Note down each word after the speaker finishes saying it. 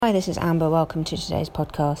Hi, this is Amber. Welcome to today's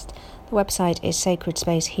podcast. The website is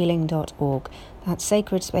sacredspacehealing.org. That's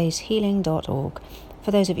sacredspacehealing.org. For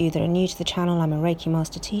those of you that are new to the channel, I'm a Reiki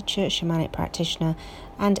master teacher, shamanic practitioner,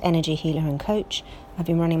 and energy healer and coach. I've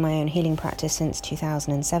been running my own healing practice since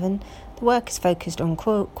 2007. The work is focused on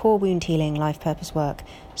core wound healing, life purpose work,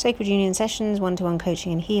 sacred union sessions, one-to-one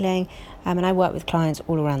coaching and healing, and I work with clients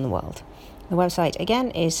all around the world. The website, again,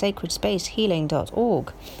 is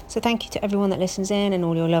sacredspacehealing.org. So thank you to everyone that listens in and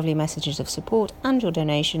all your lovely messages of support and your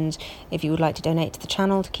donations. If you would like to donate to the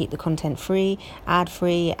channel to keep the content free,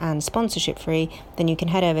 ad-free and sponsorship-free, then you can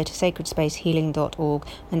head over to sacredspacehealing.org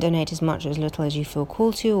and donate as much or as little as you feel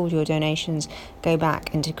called to. All your donations go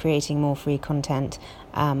back into creating more free content.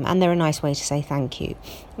 And they're a nice way to say thank you.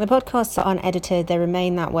 The podcasts are unedited. They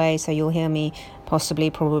remain that way, so you'll hear me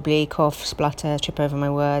probably cough, splutter, trip over my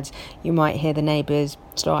words. You might hear the neighbours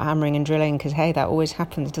start hammering and drilling because, hey, that always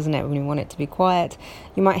happens, doesn't it, when you want it to be quiet.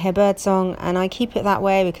 You might hear birdsong, and I keep it that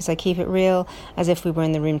way because I keep it real, as if we were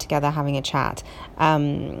in the room together having a chat.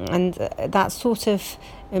 And that sort of,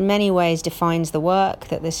 in many ways, defines the work,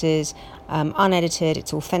 that this is unedited,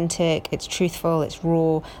 it's authentic, it's truthful, it's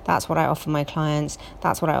raw. That's what I offer my clients.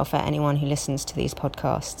 That's what I offer anyone who listens to these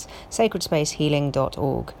podcasts.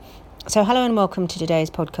 sacredspacehealing.org. So hello and welcome to today's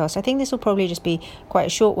podcast. I think this will probably just be quite a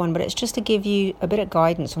short one, but it's just to give you a bit of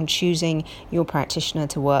guidance on choosing your practitioner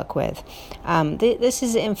to work with. This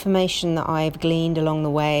is information that I've gleaned along the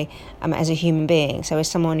way as a human being. So as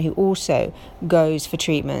someone who also goes for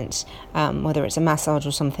treatments, whether it's a massage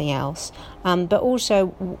or something else, but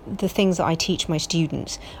also the things that I teach my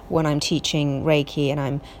students when I'm teaching Reiki and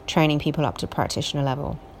I'm training people up to practitioner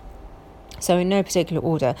level. So in no particular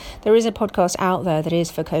order, there is a podcast out there that is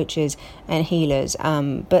for coaches and healers,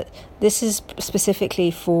 but this is specifically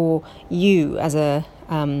for you as a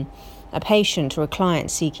patient or a client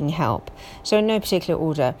seeking help. So in no particular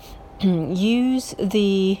order, use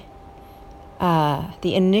the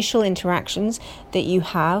initial interactions that you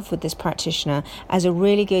have with this practitioner as a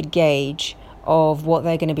really good gauge of what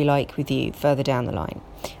they're going to be like with you further down the line.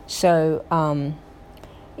 So,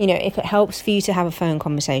 if it helps for you to have a phone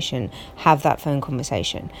conversation, have that phone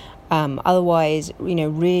conversation. Otherwise,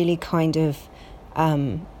 really kind of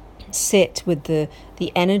sit with the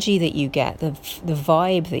energy that you get, the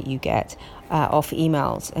vibe that you get off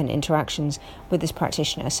emails and interactions with this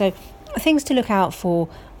practitioner. So things to look out for,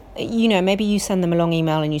 maybe you send them a long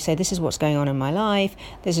email and you say, this is what's going on in my life,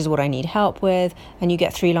 this is what I need help with, and you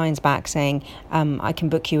get 3 lines back saying, I can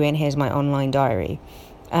book you in, here's my online diary.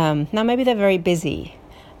 Now, maybe they're very busy.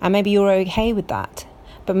 And maybe you're okay with that.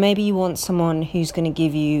 But maybe you want someone who's going to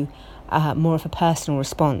give you more of a personal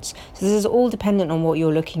response. So this is all dependent on what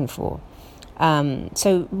you're looking for.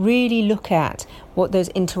 So really look at what those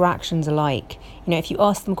interactions are like. If you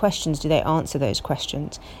ask them questions, do they answer those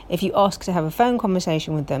questions? If you ask to have a phone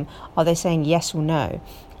conversation with them, are they saying yes or no?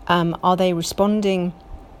 Are they responding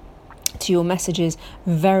to your messages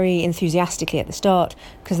very enthusiastically at the start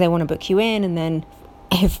because they want to book you in, and then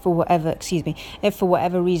if for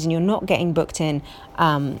whatever reason you're not getting booked in,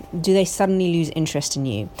 do they suddenly lose interest in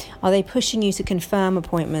you? Are they pushing you to confirm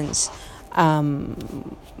appointments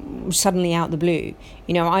suddenly out the blue?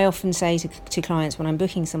 I often say to clients when I'm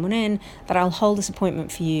booking someone in that I'll hold this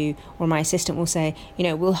appointment for you, or my assistant will say,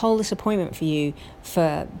 we'll hold this appointment for you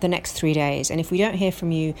for the next 3 days, and if we don't hear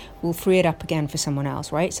from you, we'll free it up again for someone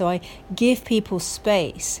else, right? So I give people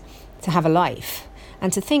space to have a life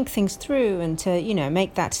and to think things through and to,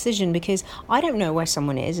 make that decision, because I don't know where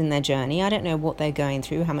someone is in their journey. I don't know what they're going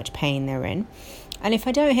through, how much pain they're in. And if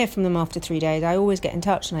I don't hear from them after 3 days, I always get in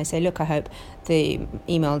touch and I say, look, I hope the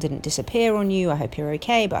email didn't disappear on you. I hope you're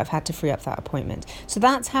okay, but I've had to free up that appointment. So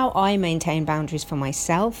that's how I maintain boundaries for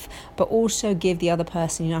myself, but also give the other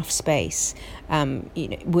person enough space,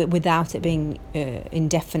 without it being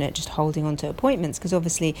indefinite, just holding on to appointments, because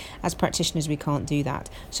obviously as practitioners we can't do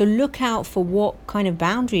that. So look out for what kind of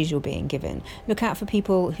boundaries you're being given. Look out for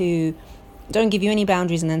people who don't give you any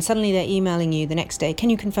boundaries and then suddenly they're emailing you the next day, can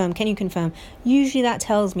you confirm? Usually that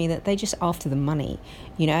tells me that they're just after the money,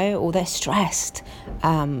 or they're stressed,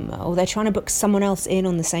 or they're trying to book someone else in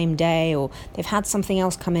on the same day, or they've had something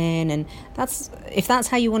else come in. And if that's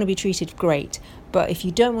how you want to be treated, great. But if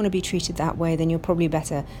you don't want to be treated that way, then you're probably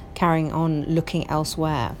better carrying on looking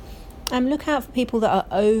elsewhere. Look out for people that are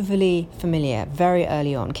overly familiar very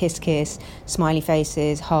early on. Kiss, smiley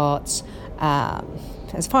faces, hearts.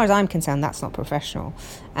 As far as I'm concerned, that's not professional.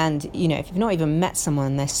 And, if you've not even met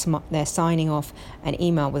someone, they're signing off an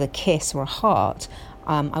email with a kiss or a heart,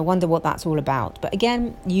 I wonder what that's all about. But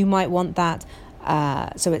again, you might want that,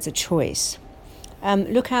 so it's a choice.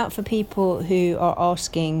 Look out for people who are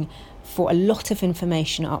asking for a lot of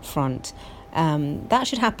information up front. That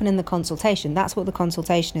should happen in the consultation. That's what the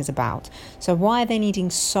consultation is about. So why are they needing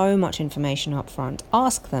so much information up front?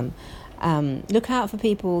 Ask them. Look out for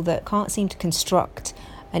people that can't seem to construct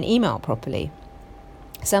an email properly.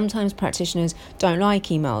 Sometimes practitioners don't like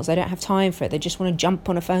emails. They don't have time for it. They just want to jump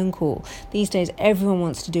on a phone call. These days, everyone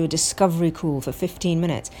wants to do a discovery call for 15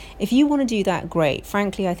 minutes. If you want to do that, great.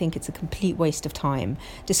 Frankly, I think it's a complete waste of time.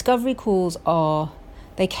 Discovery calls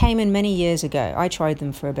they came in many years ago. I tried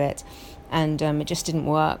them for a bit, and it just didn't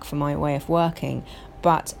work for my way of working.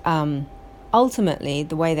 But ultimately,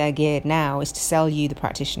 the way they're geared now is to sell you, the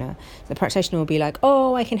practitioner. The practitioner will be like,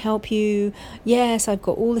 oh, I can help you. Yes, I've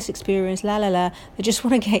got all this experience, la, la, la. They just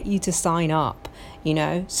want to get you to sign up,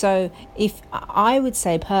 So if I would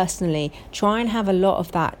say personally, try and have a lot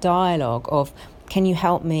of that dialogue of, can you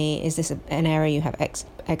help me? Is this an area you have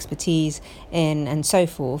expertise in, and so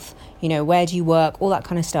forth? Where do you work? All that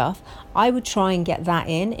kind of stuff. I would try and get that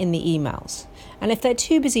in the emails. And if they're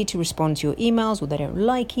too busy to respond to your emails, or they don't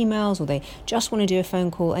like emails, or they just want to do a phone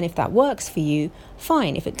call, and if that works for you,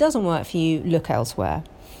 fine. If it doesn't work for you, look elsewhere.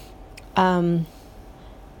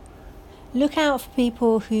 Look out for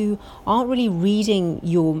people who aren't really reading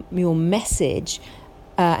your message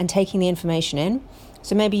and taking the information in.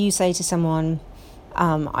 So maybe you say to someone,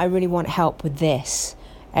 I really want help with this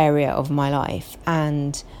area of my life,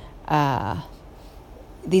 and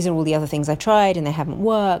these are all the other things I've tried and they haven't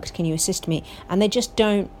worked. Can you assist me? And they just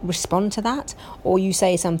don't respond to that. Or you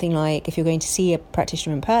say something like, if you're going to see a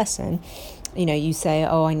practitioner in person, you say,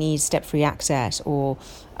 oh, I need step-free access, or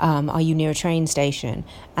are you near a train station?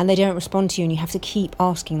 And they don't respond to you, and you have to keep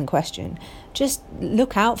asking the question. Just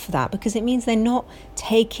look out for that, because it means they're not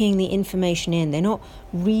taking the information in. They're not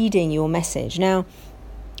reading your message. Now,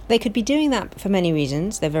 they could be doing that for many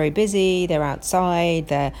reasons. They're very busy, they're outside,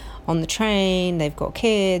 they're on the train, they've got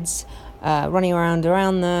kids running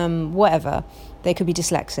around them, whatever. They could be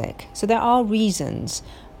dyslexic. So there are reasons.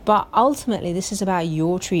 But ultimately, this is about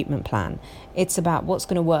your treatment plan. It's about what's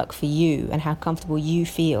going to work for you and how comfortable you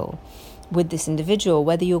feel with this individual,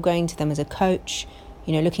 whether you're going to them as a coach,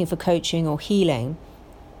 looking for coaching or healing.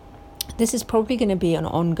 This is probably going to be an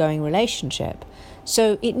ongoing relationship.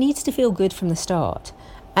 So it needs to feel good from the start.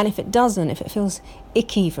 And if it doesn't, if it feels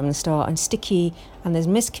icky from the start and sticky, and there's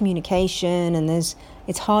miscommunication, and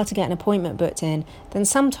it's hard to get an appointment booked in, then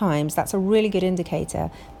sometimes that's a really good indicator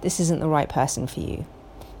this isn't the right person for you.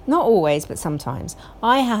 Not always, but sometimes.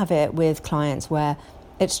 I have it with clients where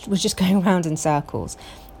it was just going around in circles,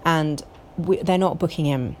 and they're not booking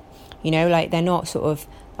in. They're not sort of,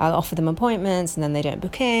 I'll offer them appointments and then they don't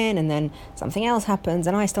book in, and then something else happens,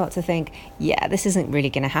 and I start to think, yeah, this isn't really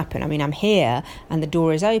going to happen. I mean, I'm here and the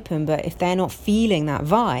door is open, but if they're not feeling that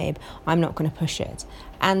vibe, I'm not going to push it.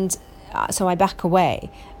 And so I back away.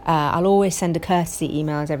 I'll always send a courtesy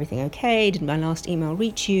email. Is everything okay? Did my last email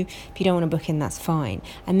reach you? If you don't want to book in, that's fine.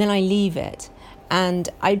 And then I leave it. And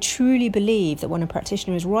I truly believe that when a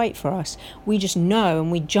practitioner is right for us, we just know,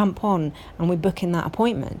 and we jump on and we book in that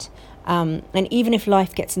appointment. And even if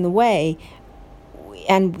life gets in the way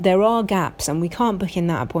and there are gaps and we can't book in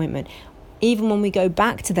that appointment, even when we go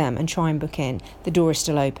back to them and try and book in, the door is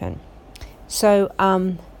still open. So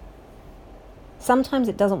sometimes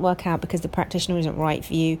it doesn't work out because the practitioner isn't right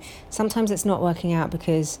for you. Sometimes it's not working out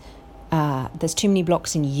because there's too many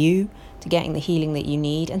blocks in you to getting the healing that you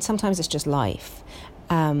need. And sometimes it's just life.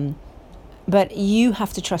 But you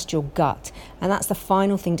have to trust your gut. And that's the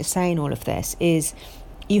final thing to say in all of this, is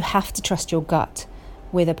you have to trust your gut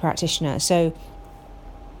with a practitioner. So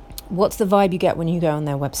what's the vibe you get when you go on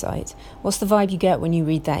their website? What's the vibe you get when you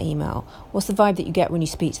read their email? What's the vibe that you get when you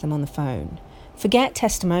speak to them on the phone? Forget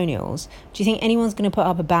testimonials. Do you think anyone's going to put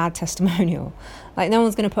up a bad testimonial? Like, no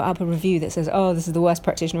one's going to put up a review that says, oh, this is the worst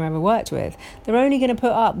practitioner I ever worked with. They're only going to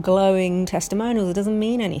put up glowing testimonials. It doesn't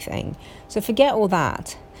mean anything. So forget all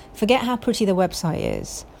that. Forget how pretty the website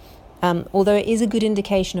is. Although it is a good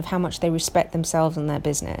indication of how much they respect themselves and their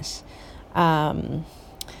business.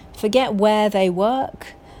 Forget where they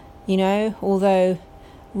work, although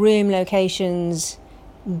room locations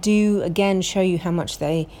do again show you how much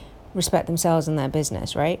they respect themselves and their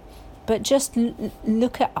business, right? But just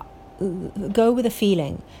go with a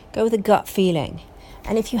feeling, go with a gut feeling.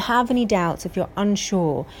 And if you have any doubts, if you're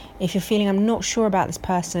unsure, if you're feeling, I'm not sure about this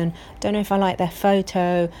person, don't know if I like their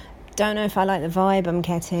photo, don't know if I like the vibe I'm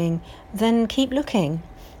getting, then keep looking.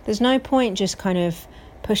 There's no point just kind of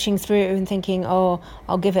pushing through and thinking, oh,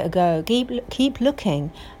 I'll give it a go. Keep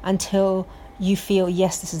looking until you feel,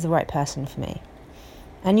 yes, this is the right person for me.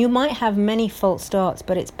 And you might have many false starts,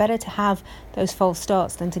 but it's better to have those false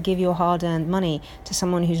starts than to give your hard-earned money to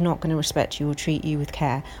someone who's not going to respect you or treat you with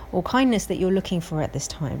care or kindness that you're looking for at this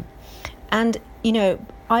time. And,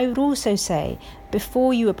 I would also say,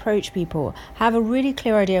 before you approach people, have a really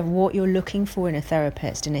clear idea of what you're looking for in a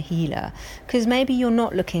therapist and a healer. Because maybe you're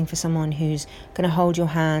not looking for someone who's going to hold your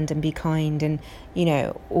hand and be kind and,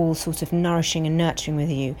 all sorts of nourishing and nurturing with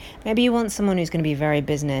you. Maybe you want someone who's going to be very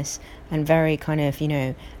business and very kind of,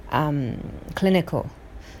 clinical.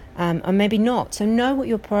 Or maybe not. So know what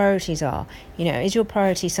your priorities are. Is your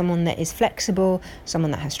priority someone that is flexible,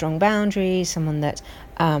 someone that has strong boundaries, someone that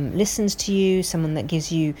listens to you, someone that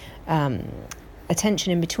gives you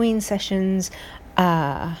attention in between sessions,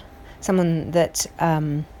 someone that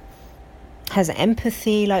has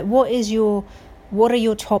empathy? Like, what are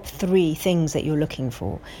your top 3 things that you're looking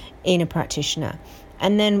for in a practitioner?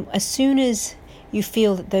 And then as soon as you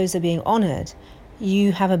feel that those are being honoured,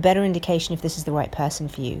 you have a better indication if this is the right person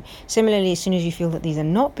for you. Similarly, as soon as you feel that these are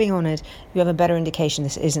not being honoured, you have a better indication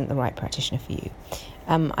this isn't the right practitioner for you.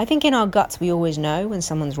 I think in our guts we always know when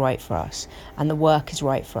someone's right for us and the work is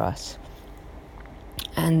right for us.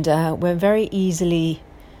 And we're very easily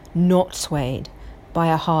not swayed by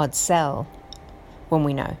a hard sell when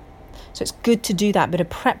we know. So it's good to do that bit of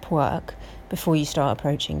prep work before you start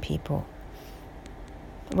approaching people.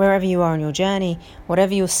 Wherever you are on your journey,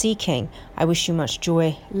 whatever you're seeking, I wish you much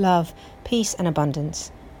joy, love, peace and abundance.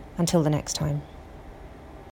 Until the next time.